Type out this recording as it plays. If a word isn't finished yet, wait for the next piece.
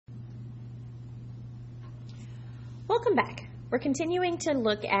Welcome back. We're continuing to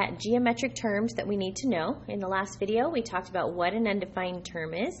look at geometric terms that we need to know. In the last video, we talked about what an undefined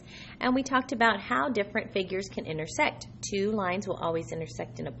term is, and we talked about how different figures can intersect. Two lines will always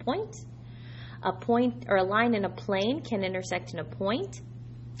intersect in a point. A point or a line in a plane can intersect in a point,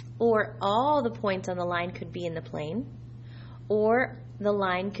 or all the points on the line could be in the plane, or the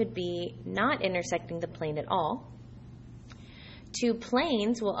line could be not intersecting the plane at all. Two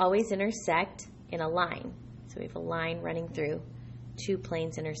planes will always intersect in a line. So we have a line running through two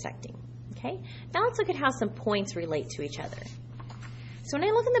planes intersecting. Okay? Now let's look at how some points relate to each other. So when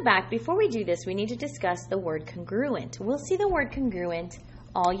I look in the back, before we do this, we need to discuss the word congruent. We'll see the word congruent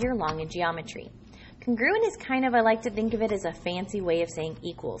all year long in geometry. Congruent is kind of, I like to think of it as a fancy way of saying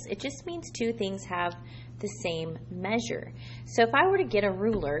equals. It just means two things have the same measure. So if I were to get a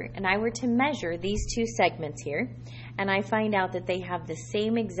ruler and I were to measure these two segments here, and I find out that they have the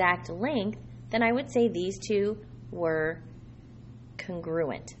same exact length, then I would say these two were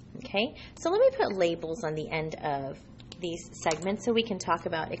congruent. Okay? So let me put labels on the end of these segments so we can talk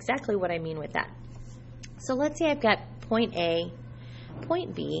about exactly what I mean with that. So let's say I've got point A,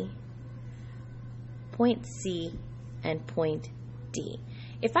 point B, point C, and point D.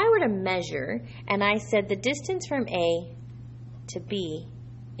 If I were to measure and I said the distance from A to B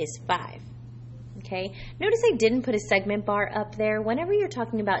is 5. Okay, notice I didn't put a segment bar up there. Whenever you're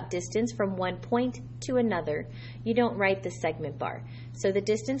talking about distance from one point to another, you don't write the segment bar. So the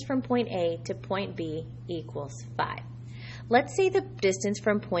distance from point A to point B equals 5. Let's say the distance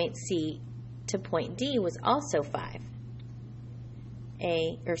from point C to point D was also 5.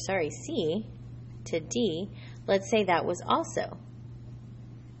 C to D, let's say that was also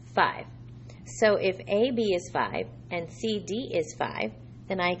 5. So if AB is 5 and CD is 5,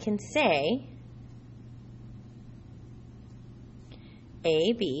 then I can say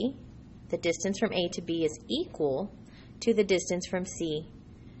AB, the distance from A to B, is equal to the distance from C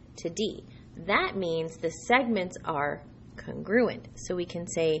to D. That means the segments are congruent. So we can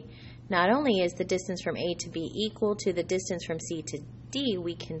say not only is the distance from A to B equal to the distance from C to D,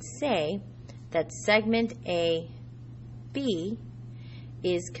 we can say that segment AB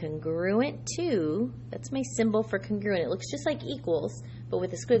is congruent to, that's my symbol for congruent. It looks just like equals, but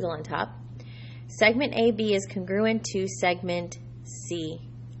with a squiggle on top. Segment AB is congruent to segment CD.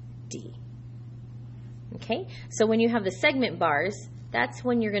 Okay, so when you have the segment bars, that's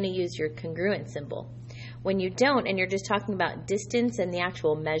when you're going to use your congruent symbol. When you don't, and you're just talking about distance and the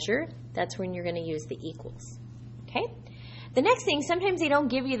actual measure, that's when you're going to use the equals. Okay, the next thing, sometimes they don't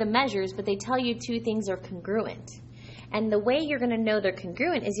give you the measures, but they tell you two things are congruent. And the way you're going to know they're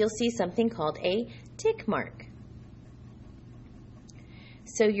congruent is you'll see something called a tick mark.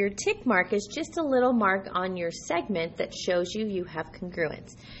 So your tick mark is just a little mark on your segment that shows you have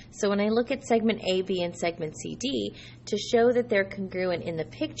congruence. So when I look at segment AB and segment CD, to show that they're congruent in the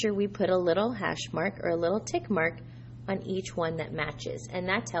picture, we put a little hash mark or a little tick mark on each one that matches. And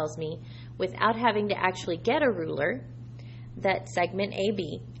that tells me, without having to actually get a ruler, that segment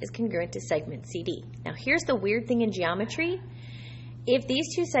AB is congruent to segment CD. Now here's the weird thing in geometry. If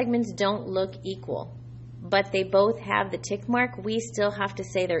these two segments don't look equal, but they both have the tick mark, we still have to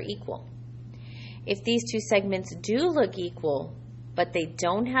say they're equal. If these two segments do look equal, but they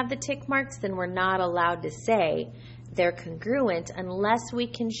don't have the tick marks, then we're not allowed to say they're congruent unless we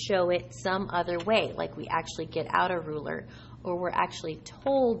can show it some other way, like we actually get out a ruler, or we're actually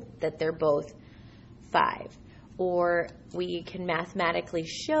told that they're both 5, or we can mathematically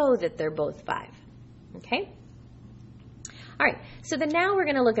show that they're both 5. Okay? All right, so then now we're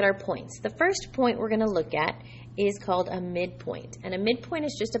going to look at our points. The first point we're going to look at is called a midpoint. And a midpoint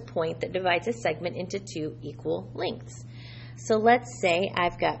is just a point that divides a segment into two equal lengths. So let's say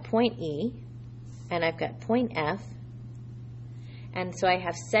I've got point E and I've got point F. And so I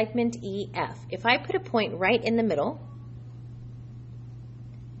have segment EF. If I put a point right in the middle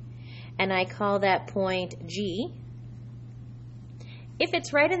and I call that point G, if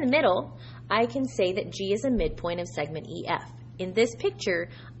it's right in the middle, I can say that G is a midpoint of segment EF. In this picture,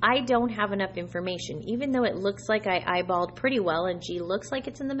 I don't have enough information. Even though it looks like I eyeballed pretty well and G looks like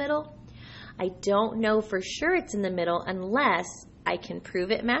it's in the middle, I don't know for sure it's in the middle unless I can prove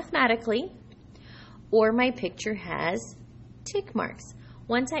it mathematically or my picture has tick marks.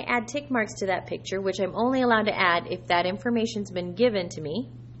 Once I add tick marks to that picture, which I'm only allowed to add if that information's been given to me,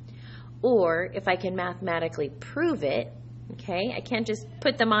 or if I can mathematically prove it, okay? I can't just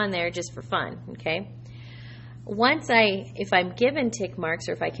put them on there just for fun, okay? If I'm given tick marks,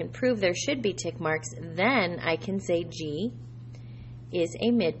 or if I can prove there should be tick marks, then I can say G is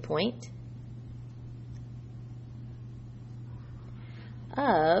a midpoint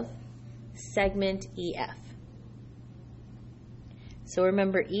of segment EF. So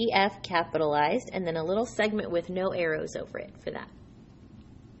remember EF capitalized and then a little segment with no arrows over it for that.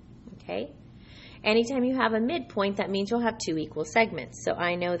 Okay? Anytime you have a midpoint, that means you'll have two equal segments. So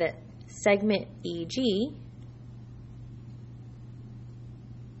I know that segment EG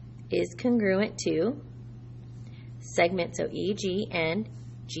is congruent to segment, so EG and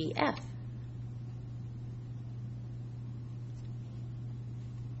GF.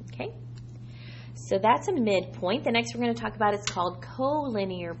 Okay, so that's a midpoint. The next we're going to talk about is called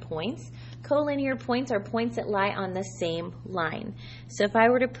collinear points. Collinear points are points that lie on the same line. So if I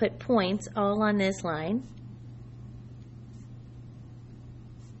were to put points all on this line,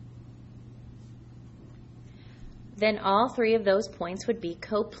 then all three of those points would be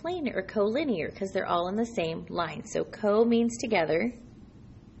coplanar or collinear because they're all on the same line. So co means together,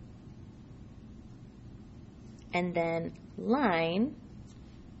 and then line,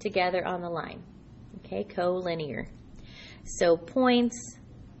 together on the line. Okay, collinear. So points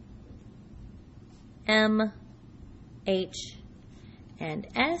M, H, and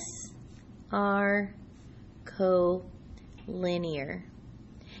S are collinear.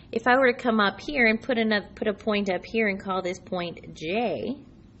 If I were to come up here and put a point up here and call this point J,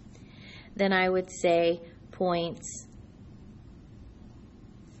 then I would say points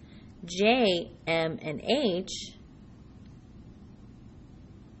J, M, and H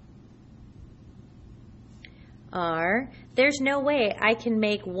are, there's no way I can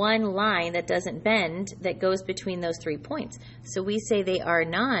make one line that doesn't bend that goes between those 3 points. So we say they are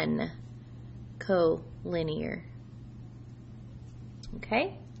non-collinear.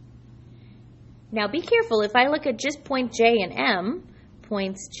 Okay? Now be careful, if I look at just point J and M,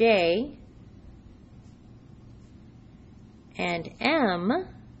 points J and M,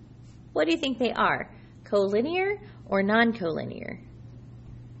 what do you think they are? Collinear or non-collinear?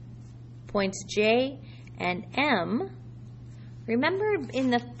 Points J and M, remember in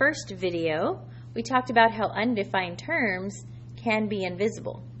the first video, we talked about how undefined terms can be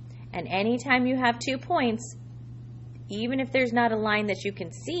invisible. And anytime you have 2 points, even if there's not a line that you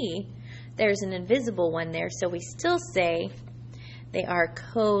can see, there's an invisible one there, so we still say they are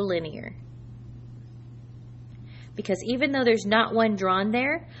collinear. Because even though there's not one drawn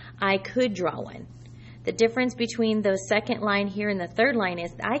there, I could draw one. The difference between the second line here and the third line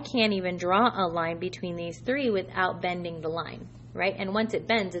is I can't even draw a line between these 3 without bending the line, right? And once it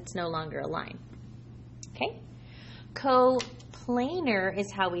bends, it's no longer a line. Okay? Coplanar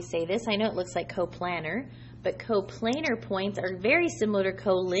is how we say this. I know it looks like coplanar, but coplanar points are very similar to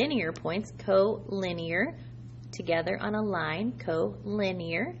collinear points. Collinear, together on a line,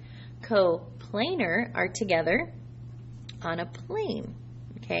 collinear. Coplanar are together on a plane,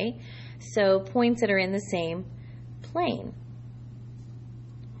 okay? So points that are in the same plane.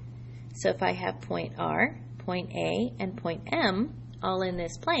 So if I have point R, point A, and point M all in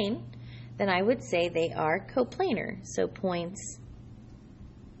this plane, then I would say they are coplanar. So points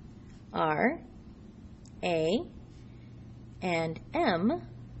R, A, and M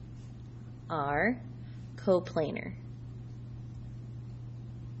are coplanar.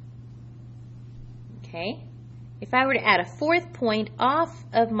 Okay? If I were to add a 4th point off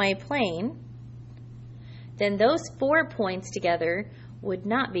of my plane, then those 4 points together would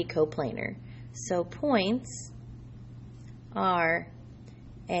not be coplanar. So points R,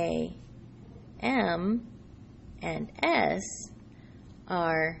 A, M, and S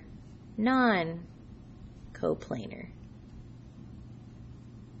are non-coplanar.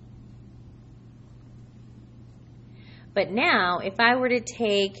 But now, if I were to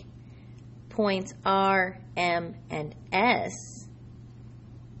take points R, M, and S,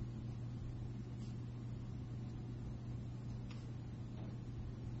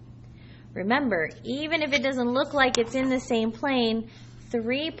 remember, even if it doesn't look like it's in the same plane,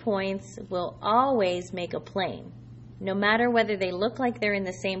 3 points will always make a plane. No matter whether they look like they're in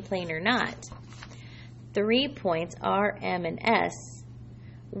the same plane or not, 3 points, R, M, and S,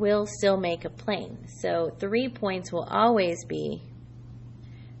 will still make a plane. So 3 points will always be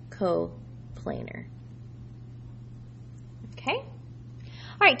coplanar. Okay?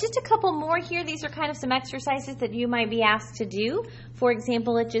 All right, just a couple more here. These are kind of some exercises that you might be asked to do. For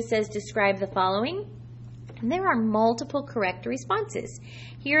example, it just says describe the following. And there are multiple correct responses.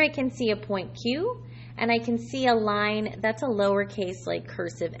 Here I can see a point Q, and I can see a line that's a lowercase like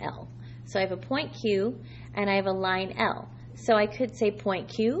cursive L. So I have a point Q, and I have a line L. So I could say point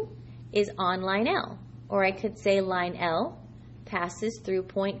Q is on line L, or I could say line L passes through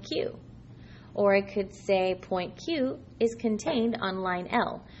point Q, or I could say point Q is contained on line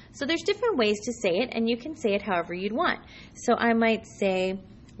L. So there's different ways to say it, and you can say it however you'd want. So I might say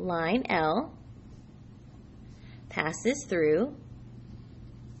line L passes through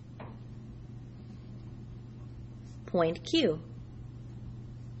point Q.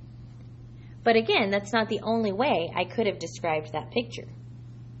 But again, that's not the only way I could have described that picture.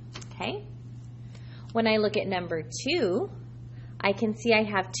 Okay? When I look at number 2, I can see I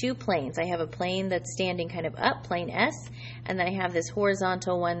have two planes. I have a plane that's standing kind of up, plane S, and then I have this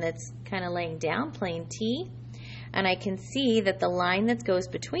horizontal one that's kind of laying down, plane T. And I can see that the line that goes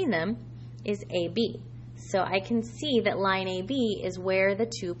between them is AB. So I can see that line AB is where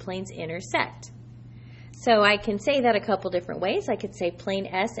the two planes intersect. So I can say that a couple different ways. I could say plane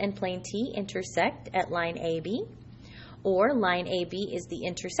S and plane T intersect at line AB, or line AB is the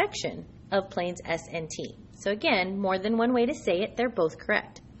intersection of planes S and T. So again, more than one way to say it, they're both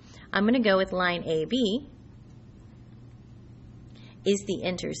correct. I'm going to go with line AB is the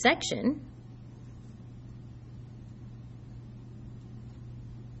intersection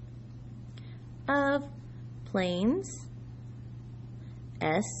of planes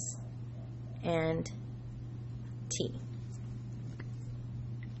S and T.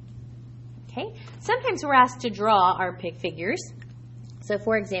 Okay, sometimes we're asked to draw our pig figures. So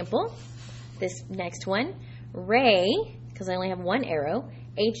for example, this next one, ray, because I only have one arrow,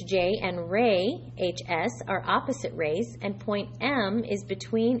 HJ and ray, HS, are opposite rays, and point M is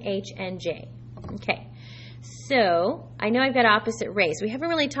between H and J. Okay, so I know I've got opposite rays. We haven't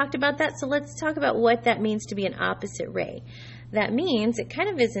really talked about that, so let's talk about what that means to be an opposite ray. That means, it kind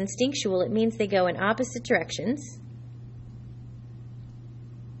of is instinctual, it means they go in opposite directions.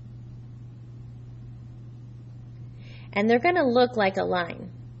 And they're going to look like a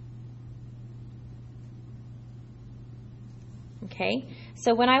line. Okay,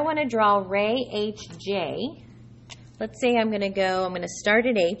 so when I want to draw ray HJ, let's say I'm going to start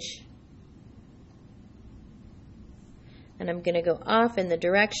at H, and I'm going to go off in the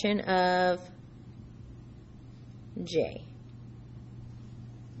direction of J.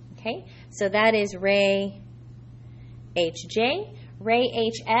 Okay, so that is ray HJ. Ray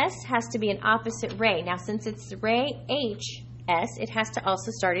HS has to be an opposite ray. Now, since it's ray HS, it has to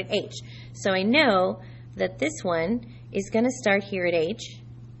also start at H. So I know that this one is going to start here at H,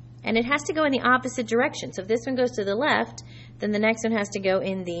 and it has to go in the opposite direction. So if this one goes to the left, then the next one has to go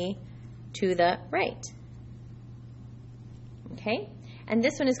to the right. Okay? And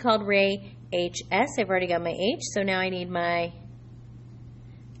this one is called ray HS. I've already got my H, so now I need my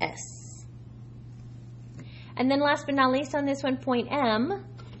S. And then last but not least on this one, point M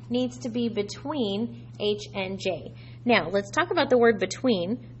needs to be between H and J. Now, let's talk about the word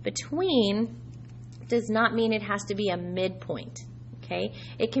between. Between does not mean it has to be a midpoint, okay?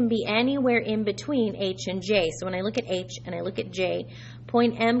 It can be anywhere in between H and J. So when I look at H and I look at J,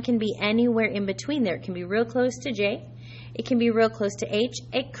 point M can be anywhere in between there. It can be real close to J. It can be real close to H.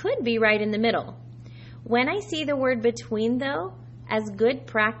 It could be right in the middle. When I see the word between, though, as good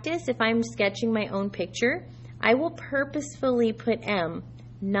practice, if I'm sketching my own picture, I will purposefully put M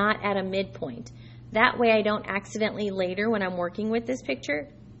not at a midpoint. That way I don't accidentally later when I'm working with this picture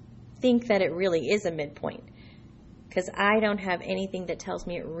think that it really is a midpoint, because I don't have anything that tells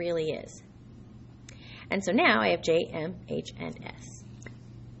me it really is. And so now I have J, M, H, and S.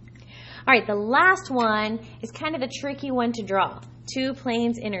 All right, the last one is kind of the tricky one to draw. Two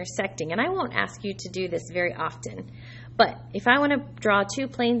planes intersecting. And I won't ask you to do this very often, but if I want to draw two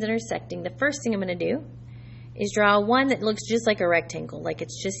planes intersecting, the first thing I'm going to do is draw one that looks just like a rectangle, like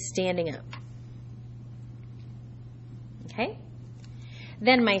it's just standing up. Okay?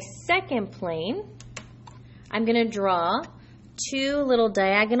 Then my second plane, I'm going to draw two little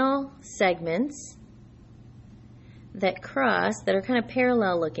diagonal segments that cross, that are kind of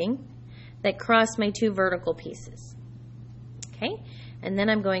parallel looking, that cross my two vertical pieces. Okay? And then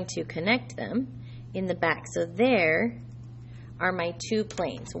I'm going to connect them in the back. So there are my two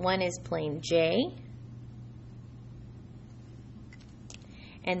planes. One is plane J,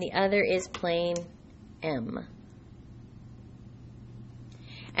 and the other is plane M.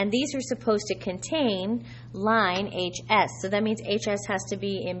 And these are supposed to contain line HS. So that means HS has to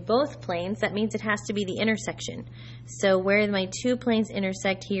be in both planes. That means it has to be the intersection. So where my two planes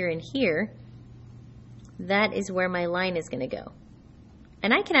intersect here and here, that is where my line is going to go.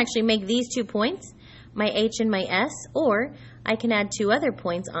 And I can actually make these 2 points my H and my S, or I can add 2 other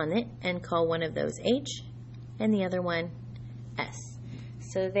points on it and call one of those H and the other one S.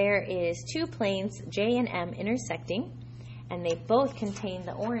 So there is 2 planes, J and M, intersecting, and they both contain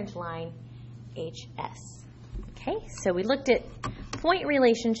the orange line HS. Okay, so we looked at point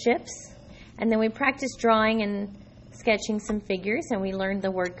relationships, and then we practiced drawing and sketching some figures, and we learned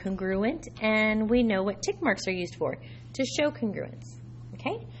the word congruent, and we know what tick marks are used for, to show congruence.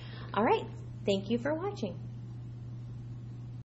 Okay, all right, thank you for watching.